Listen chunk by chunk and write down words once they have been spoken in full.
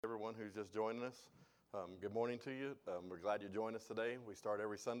Everyone who's just joining us, good morning to you. We're glad you joined us today. We start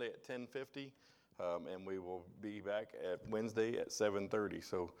every Sunday at 10:50, and we will be back at Wednesday at 7:30.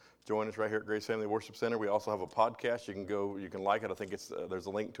 So join us right here at Grace Family Worship Center. We also have a podcast. You can like it. I think there's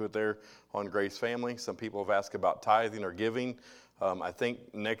a link to it there on Grace Family. Some people have asked about tithing or giving. I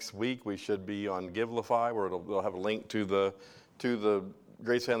think next week we should be on Givelify, where they'll have a link to the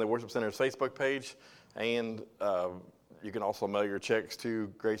Grace Family Worship Center's Facebook page, and you can also mail your checks to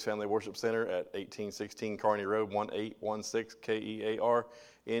Grace Family Worship Center at 1816 Kearney Road, 1816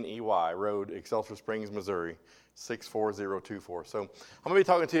 Kearney Road, Excelsior Springs, Missouri, 64024. So I'm going to be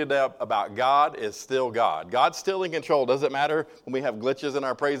talking to you today about God is still God. God's still in control. Doesn't matter when we have glitches in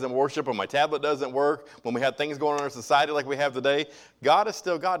our praise and worship, when my tablet doesn't work, when we have things going on in our society like we have today. God is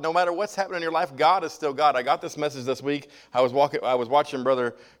still God. No matter what's happening in your life, God is still God. I got this message this week. I was watching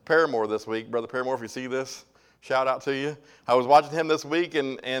Brother Paramore this week. Brother Paramore, if you see this, shout out to you. I was watching him this week,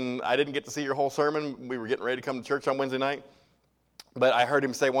 and I didn't get to see your whole sermon. We were getting ready to come to church on Wednesday night. But I heard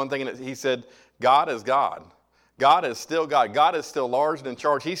him say one thing, and he said, God is God. God is still God. God is still large and in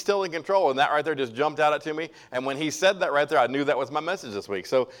charge. He's still in control, and that right there just jumped out at me. And when he said that right there, I knew that was my message this week.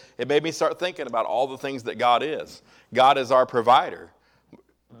 So it made me start thinking about all the things that God is. God is our provider.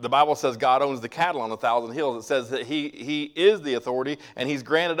 The Bible says God owns the cattle on 1,000 hills. It says that he is the authority, and he's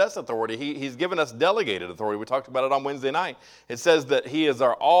granted us authority. He's given us delegated authority. We talked about it on Wednesday night. It says that he is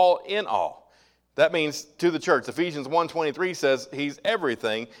our all in all. That means to the church. Ephesians 1:23 says he's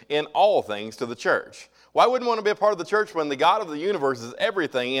everything in all things to the church. Why wouldn't want to be a part of the church when the God of the universe is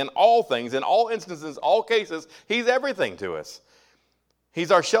everything in all things, in all instances, all cases? He's everything to us. He's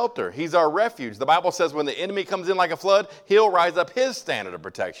our shelter. He's our refuge. The Bible says when the enemy comes in like a flood, he'll rise up his standard of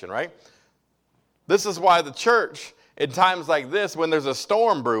protection, right? This is why the church, in times like this, when there's a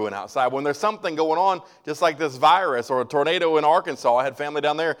storm brewing outside, when there's something going on, just like this virus or a tornado in Arkansas, I had family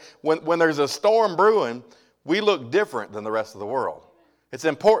down there, when there's a storm brewing, we look different than the rest of the world. It's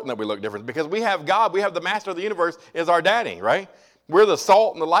important that we look different because we have God, we have the master of the universe is our daddy, right? We're the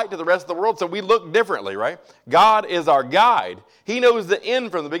salt and the light to the rest of the world, so we look differently, right? God is our guide. He knows the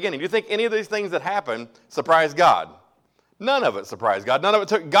end from the beginning. Do you think any of these things that happen surprised God? None of it surprised God. None of it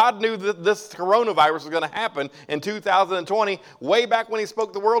took. God knew that this coronavirus was going to happen in 2020, way back when he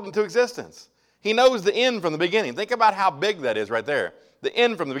spoke the world into existence. He knows the end from the beginning. Think about how big that is right there. The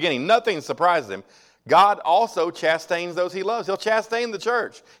end from the beginning. Nothing surprised him. God also chastains those he loves. He'll chastain the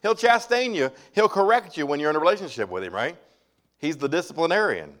church. He'll chastain you. He'll correct you when you're in a relationship with him, right? He's the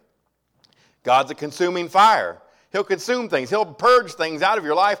disciplinarian. God's a consuming fire. He'll consume things. He'll purge things out of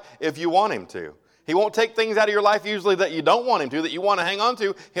your life if you want him to. He won't take things out of your life usually that you don't want him to, that you want to hang on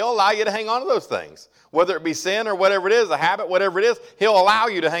to. He'll allow you to hang on to those things. Whether it be sin or whatever it is, a habit, whatever it is, he'll allow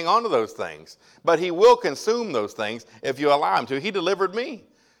you to hang on to those things. But he will consume those things if you allow him to. He delivered me.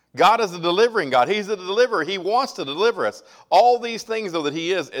 God is a delivering God. He's a deliverer. He wants to deliver us. All these things, though, that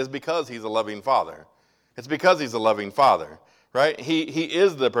he is because he's a loving father. It's because he's a loving father. Right? He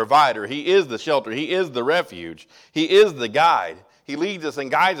is the provider. He is the shelter. He is the refuge. He is the guide. He leads us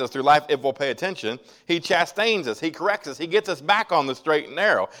and guides us through life if we'll pay attention. He chastains us. He corrects us. He gets us back on the straight and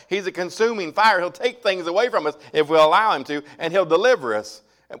narrow. He's a consuming fire. He'll take things away from us if we'll allow him to, and he'll deliver us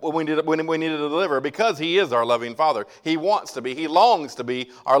when we need to deliver because he is our loving father. He wants to be. He longs to be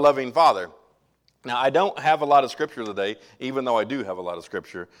our loving father. Now, I don't have a lot of scripture today, even though I do have a lot of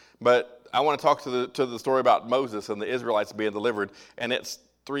scripture, but I want to talk to the story about Moses and the Israelites being delivered, and it's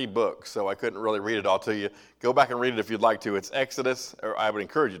 3 books, so I couldn't really read it all to you. Go back and read it if you'd like to. It's Exodus, or I would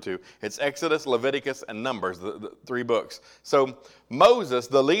encourage you to. It's Exodus, Leviticus, and Numbers, the 3 books. So Moses,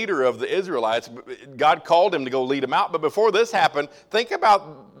 the leader of the Israelites, God called him to go lead them out, but before this happened, think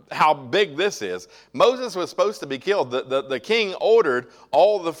about how big this is. Moses was supposed to be killed. The king ordered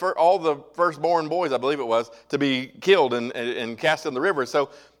all the firstborn boys, I believe it was, to be killed and cast in the river. So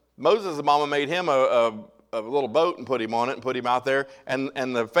Moses' mama made him a little boat and put him on it and put him out there.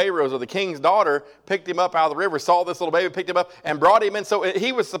 And the Pharaoh's or the king's daughter picked him up out of the river, saw this little baby, picked him up, and brought him in. So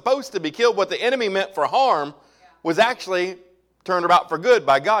he was supposed to be killed. What the enemy meant for harm was actually turned about for good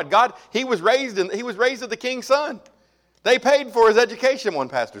by God. He was raised as the king's son. They paid for his education, one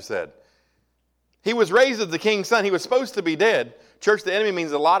pastor said. He was raised as the king's son. He was supposed to be dead. Church, the enemy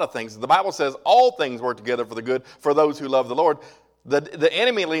means a lot of things. The Bible says all things work together for the good for those who love the Lord. The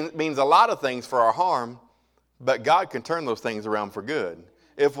enemy means a lot of things for our harm, but God can turn those things around for good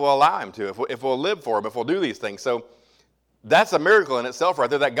if we'll allow him to, if we'll live for him, if we'll do these things. So that's a miracle in itself right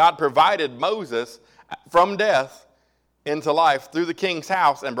there, that God provided Moses from death into life through the king's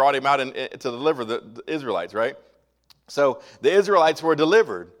house and brought him out to deliver the Israelites, right? So the Israelites were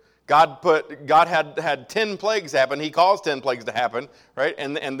delivered. God had 10 plagues happen. He caused 10 plagues to happen, right?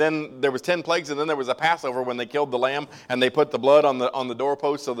 And then there was 10 plagues, and then there was a Passover when they killed the lamb and they put the blood on the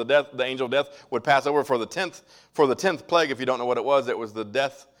doorpost so the angel of death would pass over for the 10th plague. If you don't know what it was the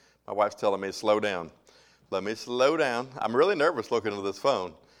death. My wife's telling me to slow down. Let me slow down. I'm really nervous looking at this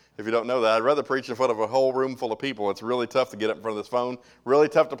phone. If you don't know that, I'd rather preach in front of a whole room full of people. It's really tough to get up in front of this phone. Really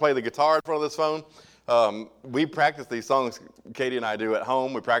tough to play the guitar in front of this phone. We practice these songs, Katie and I do at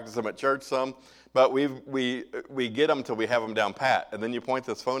home. We practice them at church some, but we get them till we have them down pat. And then you point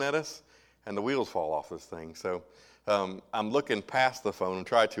this phone at us, and the wheels fall off this thing. So I'm looking past the phone and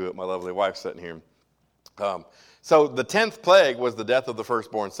try to at my lovely wife sitting here. So the 10th plague was the death of the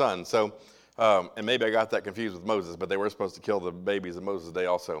firstborn son. So, and maybe I got that confused with Moses, but they were supposed to kill the babies in Moses' day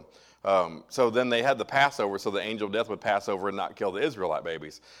also. So then they had the Passover, so the angel of death would pass over and not kill the Israelite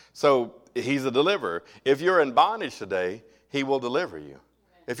babies. So he's a deliverer. If you're in bondage today, he will deliver you.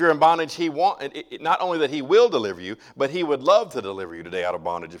 If you're in bondage, not only that he will deliver you, but he would love to deliver you today out of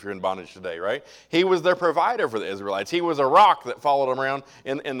bondage if you're in bondage today, right? He was their provider for the Israelites. He was a rock that followed them around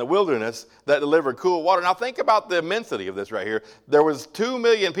in the wilderness that delivered cool water. Now think about the immensity of this right here. There was 2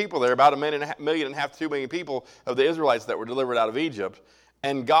 million people there, about 1.5 million to 2 million people of the Israelites that were delivered out of Egypt.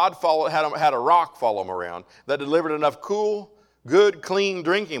 And God had a rock follow them around that delivered enough cool, good, clean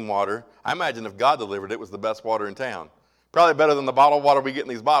drinking water. I imagine if God delivered it, it was the best water in town. Probably better than the bottled water we get in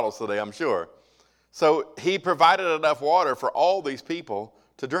these bottles today, I'm sure. So he provided enough water for all these people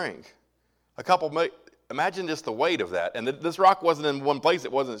to drink. Imagine just the weight of that. And this rock wasn't in one place.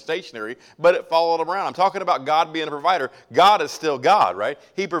 It wasn't stationary, but it followed them around. I'm talking about God being a provider. God is still God, right?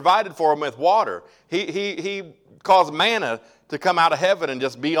 He provided for them with water. He caused manna to come out of heaven and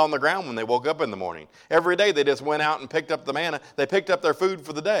just be on the ground when they woke up in the morning. Every day they just went out and picked up the manna. They picked up their food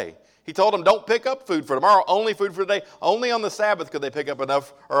for the day. He told them, don't pick up food for tomorrow, only food for today. Only on the Sabbath could they pick up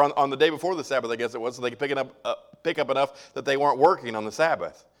enough, or on the day before the Sabbath, I guess it was, so they could pick up enough that they weren't working on the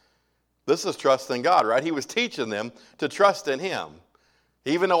Sabbath. This is trust in God, right? He was teaching them to trust in him.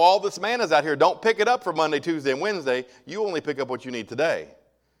 Even though all this manna's out here, don't pick it up for Monday, Tuesday, and Wednesday. You only pick up what you need today.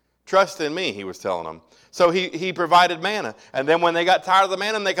 Trust in me, he was telling them. So he provided manna. And then when they got tired of the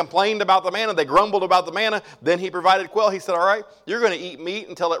manna and they complained about the manna, they grumbled about the manna, then he provided quail. He said, all right, you're going to eat meat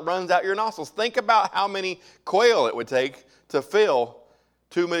until it runs out your nostrils. Think about how many quail it would take to fill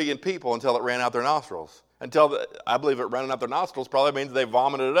 2 million people until it ran out their nostrils. I believe it running out their nostrils probably means they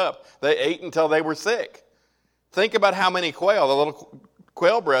vomited it up. They ate until they were sick. Think about how many quail. The little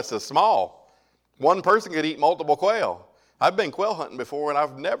quail breast is small. One person could eat multiple quail. I've been quail hunting before, and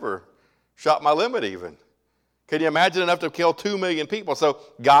I've never shot my limit even. Can you imagine enough to kill 2 million people? So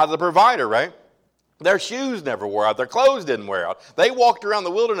God's a provider, right? Their shoes never wore out. Their clothes didn't wear out. They walked around the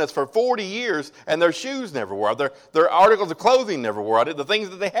wilderness for 40 years, and their shoes never wore out. Their articles of clothing never wore out. The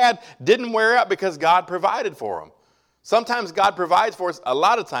things that they had didn't wear out because God provided for them. Sometimes God provides for us. A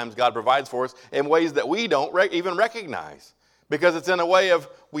lot of times God provides for us in ways that we don't even recognize, because it's in a way of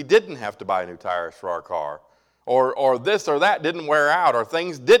we didn't have to buy new tires for our car. Or this or that didn't wear out, or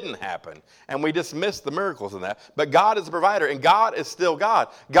things didn't happen. And we just missed the miracles in that. But God is a provider, and God is still God.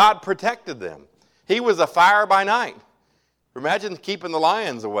 God protected them. He was a fire by night. Imagine keeping the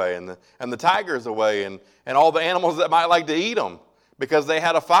lions away and the tigers away and all the animals that might like to eat them, because they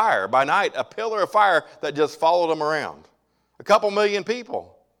had a fire by night, a pillar of fire that just followed them around. A couple million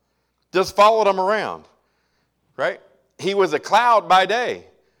people just followed them around, right? He was a cloud by day.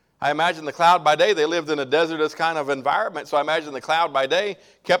 I imagine the cloud by day, they lived in a desertous kind of environment, so I imagine the cloud by day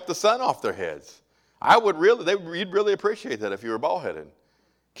kept the sun off their heads. You'd really appreciate that if you were bald-headed.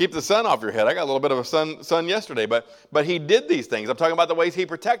 Keep the sun off your head. I got a little bit of a sun yesterday, but he did these things. I'm talking about the ways he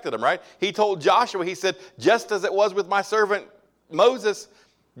protected them, right? He told Joshua, he said, just as it was with my servant Moses,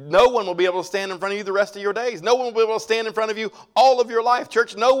 no one will be able to stand in front of you the rest of your days. No one will be able to stand in front of you all of your life.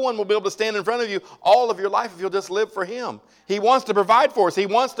 Church, no one will be able to stand in front of you all of your life if you'll just live for him. He wants to provide for us. He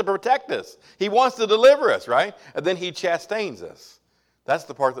wants to protect us. He wants to deliver us, right? And then he chastains us. That's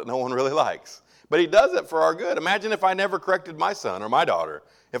the part that no one really likes. But he does it for our good. Imagine if I never corrected my son or my daughter.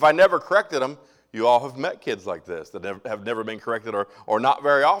 If I never corrected them, you all have met kids like this that have never been corrected or not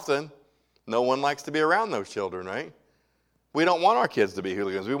very often. No one likes to be around those children, right? We don't want our kids to be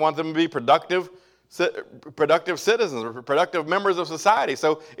hooligans. We want them to be productive citizens, productive members of society.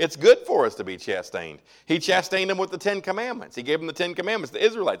 So it's good for us to be chastained. He chastained them with the 10 Commandments. He gave them the 10 Commandments. The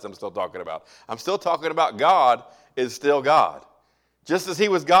Israelites I'm still talking about. I'm still talking about God is still God. Just as he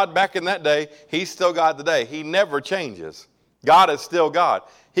was God back in that day, he's still God today. He never changes. God is still God.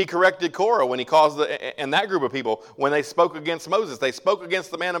 He corrected Korah when he caused and that group of people, when they spoke against Moses. They spoke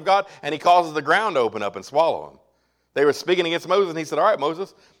against the man of God, and he causes the ground to open up and swallow them. They were speaking against Moses, and he said, all right,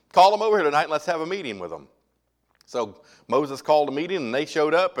 Moses, Call them over here tonight and let's have a meeting with them. So Moses called a meeting and they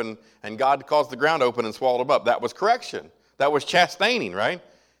showed up and God caused the ground open and swallowed them up. That was correction. That was chastaining, right?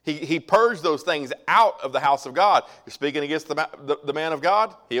 He purged those things out of the house of God. You're speaking against the man of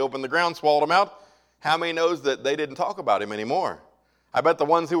God. He opened the ground, swallowed them out. How many knows that they didn't talk about him anymore? I bet the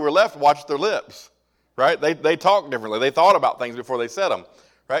ones who were left watched their lips, right? They talked differently. They thought about things before they said them,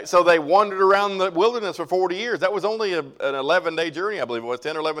 right? So they wandered around the wilderness for 40 years. That was only an 11-day journey, I believe it was,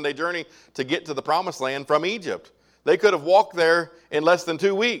 10 or 11-day journey to get to the promised land from Egypt. They could have walked there in less than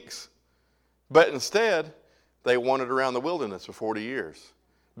 2 weeks. But instead, they wandered around the wilderness for 40 years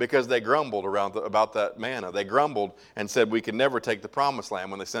because they grumbled about that manna. They grumbled and said, we can never take the promised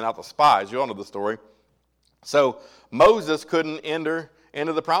land when they sent out the spies. You all know the story. So Moses couldn't enter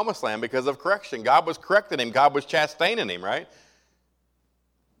into the promised land because of correction. God was correcting him. God was chastaining him, right?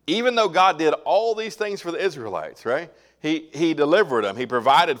 Even though God did all these things for the Israelites, right? He delivered them. He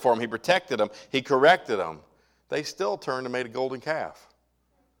provided for them. He protected them. He corrected them. They still turned and made a golden calf.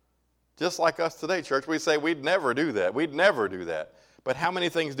 Just like us today, church, we say we'd never do that. We'd never do that. But how many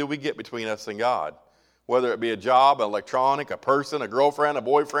things do we get between us and God? Whether it be a job, an electronic, a person, a girlfriend, a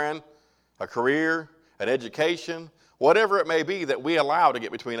boyfriend, a career, an education, whatever it may be that we allow to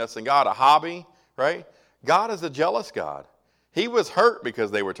get between us and God, a hobby, right? God is a jealous God. He was hurt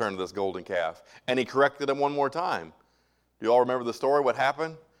because they were turned to this golden calf, and he corrected them one more time. Do you all remember the story, what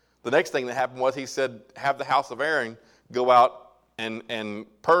happened? The next thing that happened was he said, have the house of Aaron go out and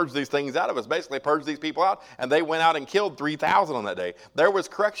purge these things out of us. Basically, purge these people out. And they went out and killed 3,000 on that day. There was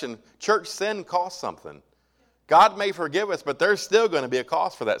correction. Church sin costs something. God may forgive us, but there's still going to be a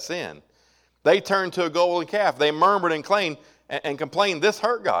cost for that sin. They turned to a golden calf. They murmured and complained. This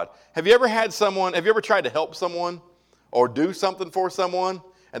hurt God. Have you ever tried to help someone or do something for someone,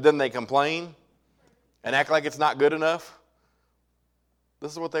 and then they complain and act like it's not good enough?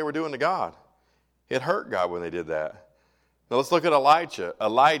 This is what they were doing to God. It hurt God when they did that. Now let's look at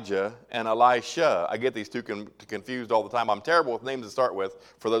Elijah and Elisha. I get these two confused all the time. I'm terrible with names to start with,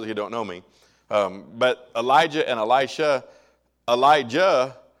 for those of you who don't know me. But Elijah and Elisha,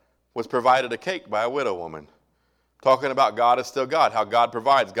 Elijah was provided a cake by a widow woman. Talking about God is still God, how God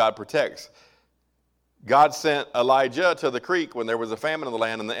provides, God protects. God sent Elijah to the creek when there was a famine in the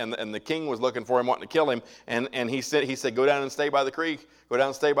land, and the king was looking for him, wanting to kill him. And he said, go down and stay by the creek, go down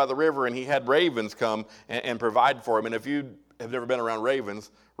and stay by the river. And he had ravens come and provide for him. And if you have never been around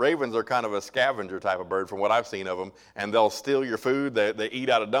ravens are kind of a scavenger type of bird from what I've seen of them. And they'll steal your food. They eat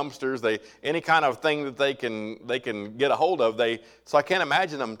out of dumpsters. Any kind of thing that they can get a hold of. So I can't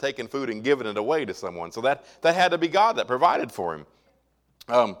imagine them taking food and giving it away to someone. So that had to be God that provided for him.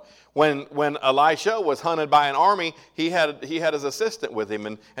 When Elisha was hunted by an army, he had his assistant with him,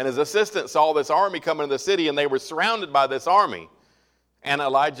 and his assistant saw this army come into the city, and they were surrounded by this army. And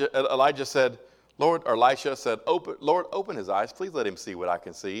Elisha said, Lord, open his eyes. Please let him see what I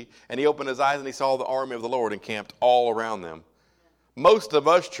can see. And he opened his eyes, and he saw the army of the Lord encamped all around them. Most of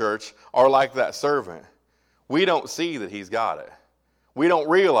us, church, are like that servant. We don't see that he's got it. We don't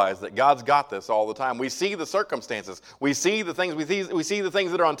realize that God's got this all the time. We see the circumstances. We see the things. We see the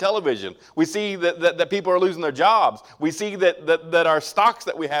things that are on television. We see that people are losing their jobs. We see that our stocks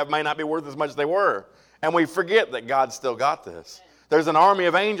that we have may not be worth as much as they were. And we forget that God's still got this. There's an army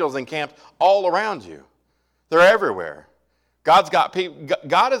of angels encamped all around you. They're everywhere. God's got people.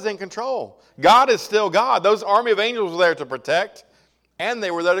 God is in control. God is still God. Those army of angels were there to protect, and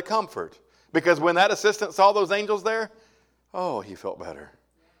they were there to comfort. Because when that assistant saw those angels there, oh, he felt better.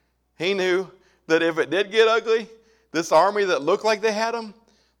 He knew that if it did get ugly, this army that looked like they had them,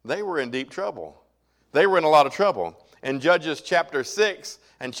 they were in deep trouble. They were in a lot of trouble. In Judges chapter 6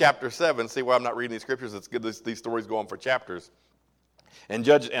 and chapter 7, see why I'm not reading these scriptures? It's good these stories go on for chapters. And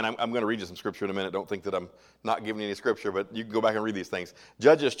I'm going to read you some scripture in a minute. Don't think that I'm not giving you any scripture, but you can go back and read these things.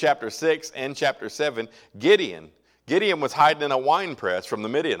 Judges chapter 6 and chapter 7, Gideon was hiding in a wine press from the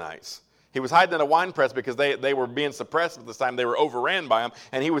Midianites. He was hiding in a wine press because they were being suppressed at this time. They were overran by him.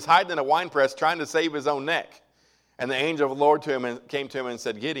 And he was hiding in a wine press trying to save his own neck. And the angel of the Lord came to him and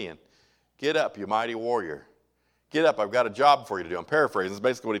said, Gideon, get up, you mighty warrior. Get up, I've got a job for you to do. I'm paraphrasing. That's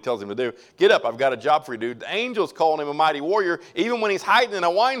basically what he tells him to do. Get up, I've got a job for you to do. The angel's calling him a mighty warrior even when he's hiding in a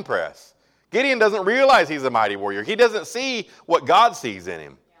wine press. Gideon doesn't realize he's a mighty warrior. He doesn't see what God sees in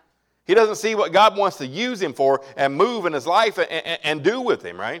him. He doesn't see what God wants to use him for and move in his life and do with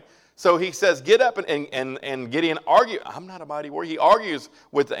him, right? So he says, get up, and Gideon argues. I'm not a mighty warrior. He argues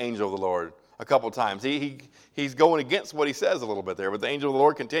with the angel of the Lord. a couple of times. He's going against what he says a little bit there. But the angel of the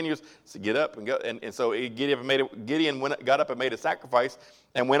Lord continues to get up and go. And so Gideon got up and made a sacrifice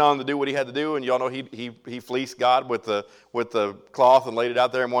and went on to do what he had to do. And y'all know he fleeced God with the cloth and laid it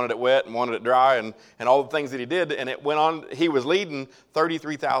out there and wanted it wet and wanted it dry and all the things that he did. And it went on. He was leading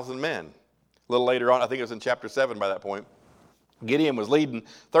 33,000 men. A little later on, I think it was in chapter 7 by that point, Gideon was leading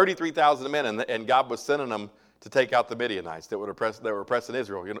 33,000 men, and God was sending them to take out the Midianites that were oppressing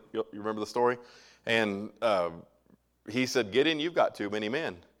Israel. You remember the story? And he said, Gideon, you've got too many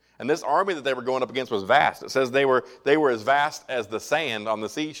men. And this army that they were going up against was vast. It says they were as vast as the sand on the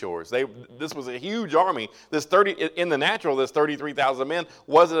seashores. This was a huge army. In the natural, this 33,000 men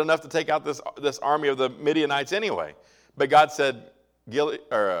wasn't enough to take out this army of the Midianites anyway. But God said,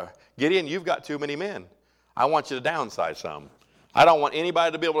 Gideon, you've got too many men. I want you to downsize some. I don't want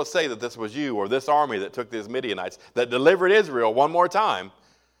anybody to be able to say that this was you or this army that took these Midianites, that delivered Israel one more time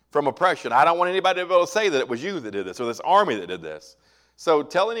from oppression. I don't want anybody to be able to say that it was you that did this or this army that did this. So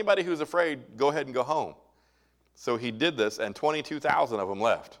tell anybody who's afraid, go ahead and go home. So he did this, and 22,000 of them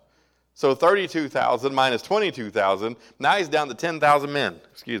left. So 32,000 minus 22,000, now he's down to 10,000 men.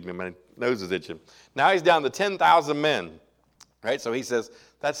 Excuse me, my nose is itching. Now he's down to 10,000 men. Right? So he says,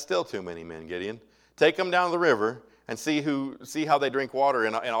 that's still too many men, Gideon. Take them down the river and see how they drink water,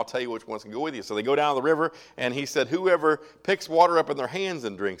 and I'll tell you which ones can go with you. So they go down the river, and he said, whoever picks water up in their hands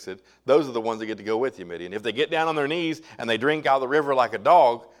and drinks it, those are the ones that get to go with you, Midian. If they get down on their knees and they drink out of the river like a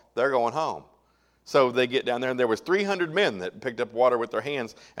dog, they're going home. So they get down there, and there was 300 men that picked up water with their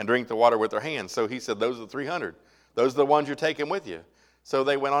hands and drank the water with their hands. So he said, those are the 300. Those are the ones you're taking with you. So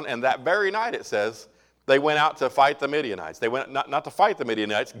they went on, and that very night, it says, they went out to fight the Midianites. They went not to fight the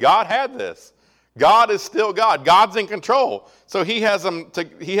Midianites. God had this. God is still God. God's in control. So he has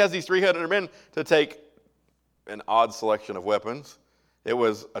these 300 men to take an odd selection of weapons. It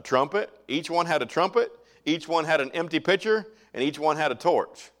was a trumpet. Each one had a trumpet. Each one had an empty pitcher, and each one had a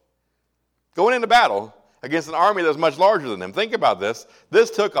torch. Going into battle against an army that was much larger than them. Think about this.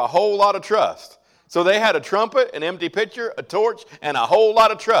 This took a whole lot of trust. So they had a trumpet, an empty pitcher, a torch, and a whole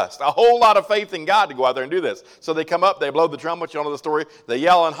lot of trust, a whole lot of faith in God to go out there and do this. So they come up, they blow the trumpet, you know the story, they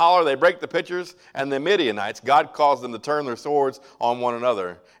yell and holler, they break the pitchers, and the Midianites, God caused them to turn their swords on one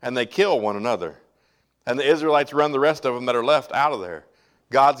another, and they kill one another. And the Israelites run the rest of them that are left out of there.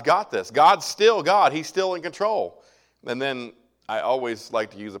 God's got this. God's still God. He's still in control. And then I always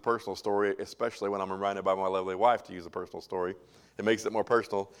like to use a personal story, especially when I'm reminded by my lovely wife to use a personal story. It makes it more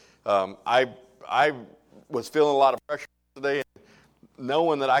personal. I was feeling a lot of pressure today,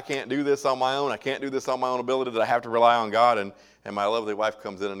 knowing that I can't do this on my own. I can't do this on my own ability, that I have to rely on God. And my lovely wife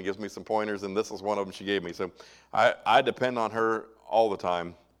comes in and gives me some pointers, and this is one of them she gave me. So I depend on her all the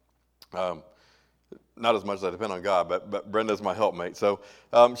time. Not as much as I depend on God, but Brenda's my helpmate. So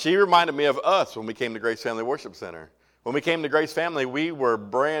she reminded me of us when we came to Grace Family Worship Center. When we came to Grace Family, we were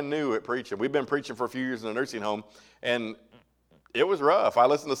brand new at preaching. We've been preaching for a few years in a nursing home, and it was rough. I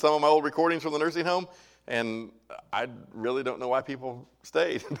listened to some of my old recordings from the nursing home, and I really don't know why people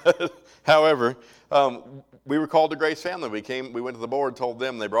stayed. However, we were called to Grace Family. We went to the board, told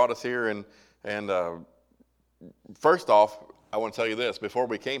them, they brought us here, and first off, I want to tell you this. Before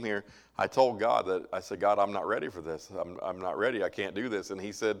we came here, I told God I said, God, I'm not ready for this. I'm not ready. I can't do this. And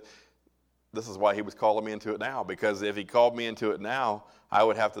he said, this is why he was calling me into it now, because if he called me into it now, I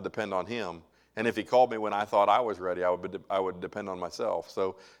would have to depend on him. And if he called me when I thought I was ready, I would depend on myself.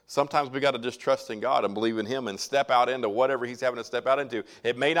 So sometimes we got to just trust in God and believe in him and step out into whatever he's having to step out into.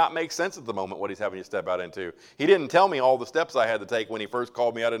 It may not make sense at the moment what he's having you step out into. He didn't tell me all the steps I had to take when he first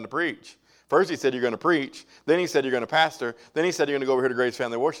called me out in to preach. First he said, you're going to preach. Then he said, you're going to pastor. Then he said, you're going to go over here to Grace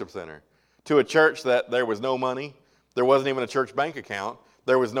Family Worship Center, to a church that there was no money. There wasn't even a church bank account.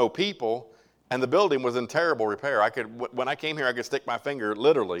 There was no people. And the building was in terrible repair. When I came here, I could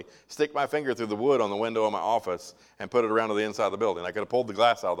literally stick my finger through the wood on the window of my office and put it around to the inside of the building. I could have pulled the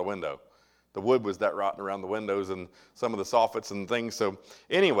glass out of the window. The wood was that rotten around the windows and some of the soffits and things. So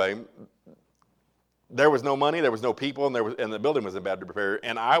anyway, there was no money, there was no people, and the building was in bad repair.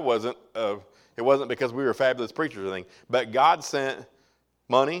 And it wasn't because we were fabulous preachers or anything, but God sent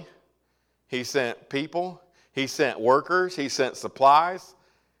money. He sent people. He sent workers. He sent supplies.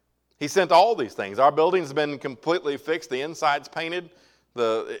 He sent all these things. Our building's been completely fixed. The inside's painted.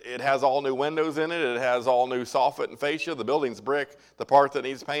 It has all new windows in it. It has all new soffit and fascia. The building's brick. The part that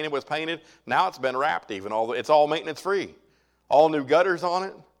needs painted was painted. Now it's been wrapped even. It's all maintenance free. All new gutters on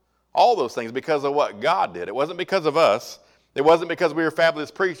it. All those things because of what God did. It wasn't because of us. It wasn't because we were fabulous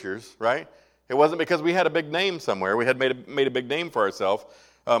preachers, right? It wasn't because we had a big name somewhere. We had made a big name for ourselves.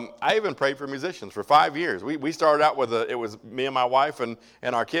 I even prayed for musicians for 5 years. We started out with it was me and my wife and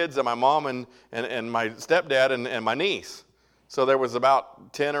our kids and my mom and my stepdad and my niece. So there was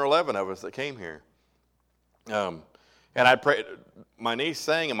about 10 or 11 of us that came here. And I prayed. My niece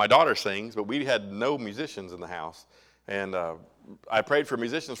sang and my daughter sings, but we had no musicians in the house. And I prayed for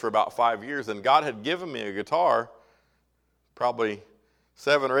musicians for about 5 years, and God had given me a guitar probably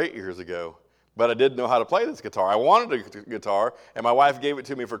 7 or 8 years ago, but I didn't know how to play this guitar. I wanted a guitar, and my wife gave it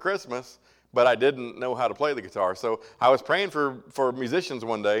to me for Christmas, but I didn't know how to play the guitar. So I was praying for musicians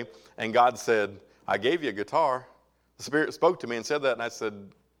one day, and God said, I gave you a guitar. The Spirit spoke to me and said that, and I said,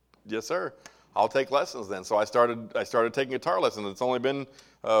 yes, sir. I'll take lessons then. So I started taking guitar lessons. It's only been,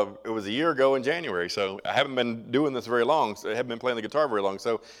 it was a year ago in January. So I haven't been doing this very long. So I haven't been playing the guitar very long.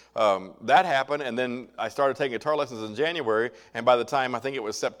 So that happened. And then I started taking guitar lessons in January. And by the time I think it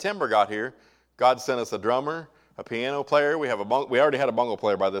was September got here, God sent us a drummer, a piano player. We already had a bongo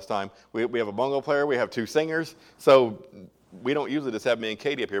player by this time. We have a bongo player. We have 2 singers. So we don't usually just have me and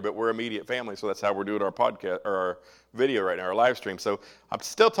Katie up here, but we're immediate family. So that's how we're doing our podcast or our video right now, our live stream. So I'm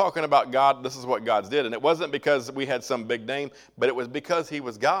still talking about God. This is what God's did. And it wasn't because we had some big name, but it was because he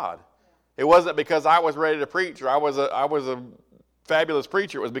was God. It wasn't because I was ready to preach or I was a fabulous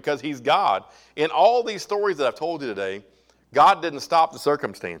preacher. It was because he's God. In all these stories that I've told you today, God didn't stop the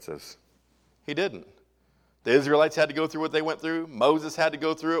circumstances. He didn't. The Israelites had to go through what they went through. Moses had to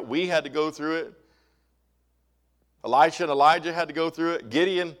go through it. We had to go through it. Elisha and Elijah had to go through it.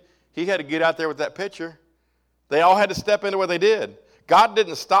 Gideon, he had to get out there with that pitcher. They all had to step into what they did. God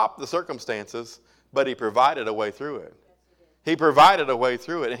didn't stop the circumstances, but he provided a way through it. He provided a way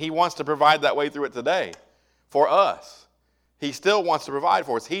through it, and he wants to provide that way through it today for us. He still wants to provide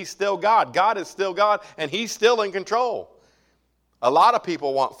for us. He's still God. God is still God, and he's still in control. A lot of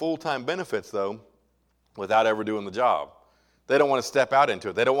people want full-time benefits, though, without ever doing the job. They don't want to step out into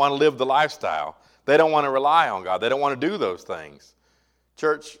it. They don't want to live the lifestyle. They don't want to rely on God. They don't want to do those things.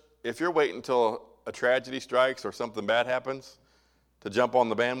 Church, if you're waiting until a tragedy strikes or something bad happens to jump on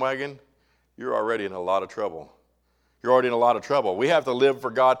the bandwagon, you're already in a lot of trouble. You're already in a lot of trouble. We have to live for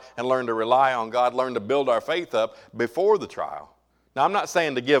God and learn to rely on God, learn to build our faith up before the trial. Now, I'm not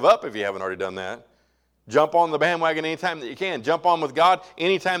saying to give up if you haven't already done that. Jump on the bandwagon anytime that you can. Jump on with God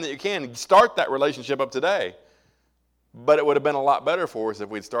anytime that you can. Start that relationship up today. But it would have been a lot better for us if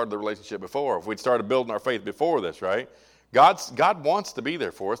we'd started the relationship before, if we'd started building our faith before this, right? God wants to be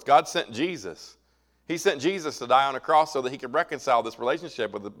there for us. God sent Jesus. He sent Jesus to die on a cross so that he could reconcile this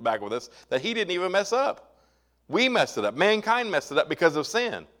relationship back with us that he didn't even mess up. We messed it up. Mankind messed it up because of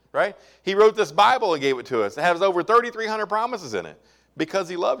sin, right? He wrote this Bible and gave it to us. It has over 3,300 promises in it because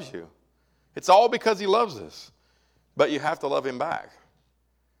he loves you. It's all because he loves us. But you have to love him back.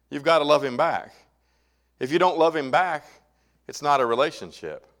 You've got to love him back. If you don't love him back, it's not a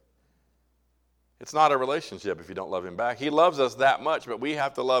relationship. It's not a relationship if you don't love him back. He loves us that much, but we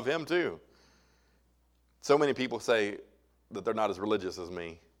have to love him too. So many people say that they're not as religious as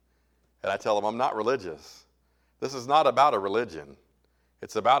me. And I tell them, I'm not religious. This is not about a religion.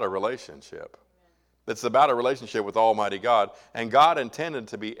 It's about a relationship. It's about a relationship with Almighty God. And God intended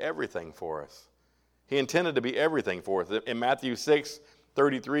to be everything for us. He intended to be everything for us. In Matthew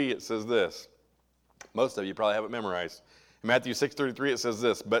 6:33, it says this. Most of you probably have it memorized. In Matthew 6:33, it says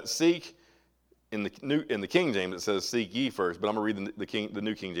this, but seek, in the King James, it says seek ye first, but I'm going to read the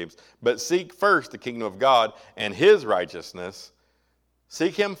New King James. But seek first the kingdom of God and his righteousness.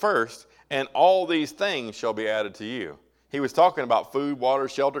 Seek him first, and all these things shall be added to you. He was talking about food, water,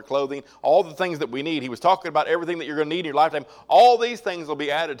 shelter, clothing, all the things that we need. He was talking about everything that you're going to need in your lifetime. All these things will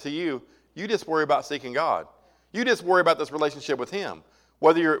be added to you. You just worry about seeking God. You just worry about this relationship with him.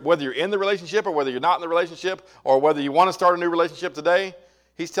 Whether you're in the relationship or whether you're not in the relationship or whether you want to start a new relationship today,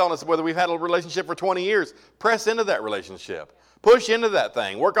 he's telling us whether we've had a relationship for 20 years, press into that relationship. Push into that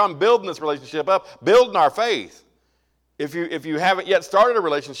thing. Work on building this relationship up, building our faith. If you haven't yet started a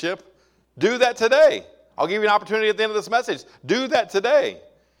relationship, do that today. I'll give you an opportunity at the end of this message. Do that today.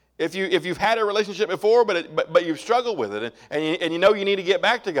 If you've had a relationship before, but you've struggled with it and you know you need to get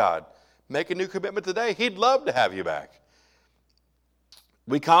back to God, make a new commitment today. He'd love to have you back.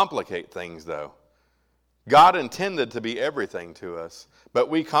 We complicate things, though. God intended to be everything to us, but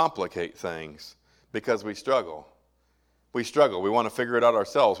we complicate things because we struggle. We struggle. We want to figure it out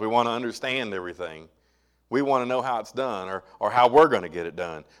ourselves. We want to understand everything. We want to know how it's done or how we're going to get it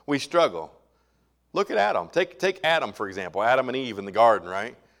done. We struggle. Look at Adam. Take Adam, for example. Adam and Eve in the garden,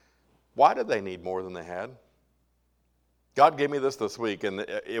 right? Why did they need more than they had? God gave me this week, and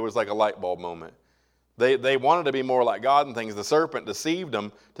it was like a light bulb moment. They wanted to be more like God and things. The serpent deceived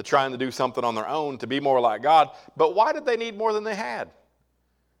them to trying to do something on their own, to be more like God. But why did they need more than they had?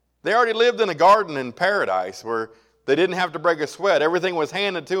 They already lived in a garden in paradise where they didn't have to break a sweat. Everything was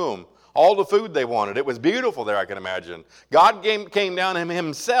handed to them. All the food they wanted. It was beautiful there, I can imagine. God came down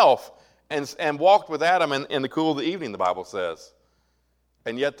himself and walked with Adam in the cool of the evening, the Bible says.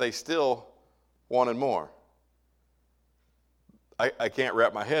 And yet they still wanted more. I can't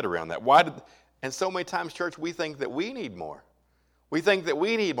wrap my head around that. And so many times, church, we think that we need more. We think that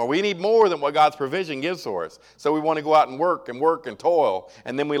we need more. We need more than what God's provision gives for us. So we want to go out and work and toil,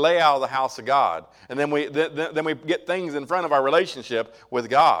 and then we lay out of the house of God. And then we get things in front of our relationship with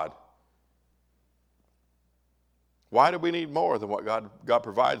God. Why do we need more than what God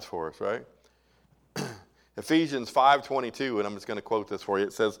provides for us, right? Ephesians 5:22, and I'm just going to quote this for you.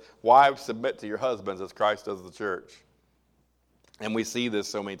 It says, "Wives, submit to your husbands as Christ does the church." And we see this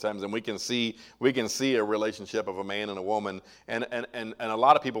so many times, and we can see a relationship of a man and a woman, and a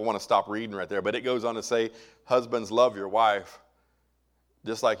lot of people want to stop reading right there, but it goes on to say, husbands, love your wife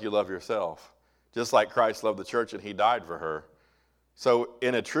just like you love yourself, just like Christ loved the church and he died for her. So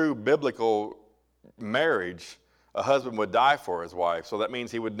in a true biblical marriage, a husband would die for his wife. So that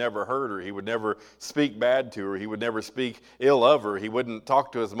means he would never hurt her. He would never speak bad to her. He would never speak ill of her. He wouldn't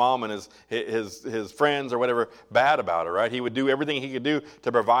talk to his mom and his friends or whatever bad about her, right? He would do everything he could do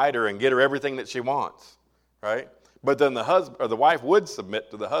to provide her and get her everything that she wants, right? But then the wife would submit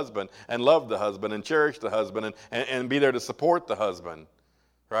to the husband and love the husband and cherish the husband and be there to support the husband,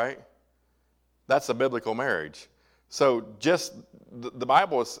 right? That's a biblical marriage. So just the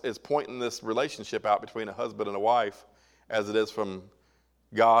Bible is pointing this relationship out between a husband and a wife as it is from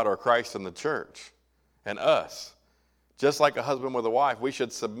God or Christ and the church and us. Just like a husband with a wife, we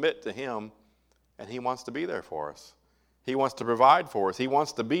should submit to him, and he wants to be there for us. He wants to provide for us. He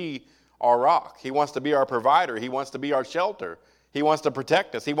wants to be our rock. He wants to be our provider. He wants to be our shelter. He wants to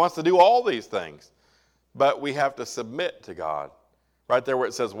protect us. He wants to do all these things. But we have to submit to God. Right there where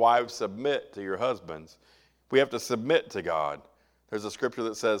it says, wives, submit to your husbands. We have to submit to God. There's a scripture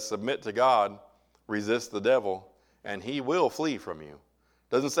that says, submit to God, resist the devil, and he will flee from you.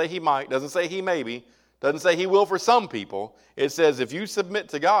 Doesn't say he might, doesn't say he maybe, doesn't say he will for some people. It says if you submit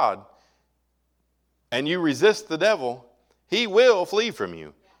to God and you resist the devil, he will flee from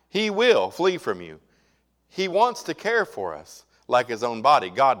you. He will flee from you. He wants to care for us like his own body.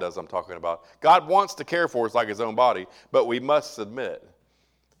 God does, I'm talking about. God wants to care for us like his own body, but we must submit.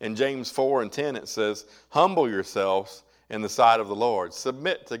 In James 4:10 it says, humble yourselves in the sight of the Lord.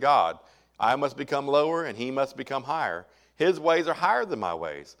 Submit to God. I must become lower and he must become higher. His ways are higher than my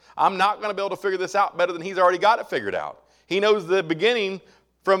ways. I'm not going to be able to figure this out better than he's already got it figured out. He knows the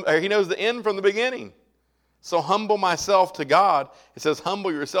he knows the end from the beginning. So humble myself to God. It says,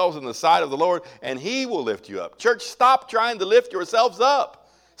 humble yourselves in the sight of the Lord and he will lift you up. Church, stop trying to lift yourselves up.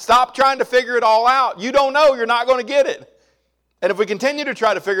 Stop trying to figure it all out. You don't know. You're not going to get it. And if we continue to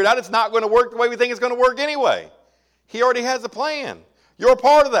try to figure it out, it's not going to work the way we think it's going to work anyway. He already has a plan. You're a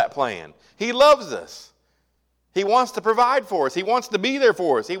part of that plan. He loves us. He wants to provide for us. He wants to be there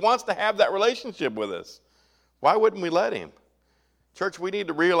for us. He wants to have that relationship with us. Why wouldn't we let him? Church, we need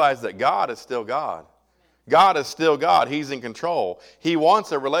to realize that God is still God. God is still God. He's in control. He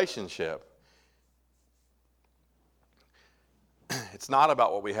wants a relationship. It's not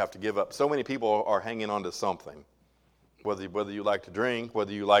about what we have to give up. So many people are hanging on to something. Whether you like to drink,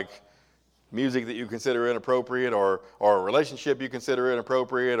 whether you like music that you consider inappropriate or a relationship you consider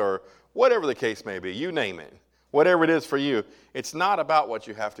inappropriate or whatever the case may be, you name it. Whatever it is for you, it's not about what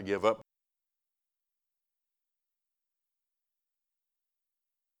you have to give up.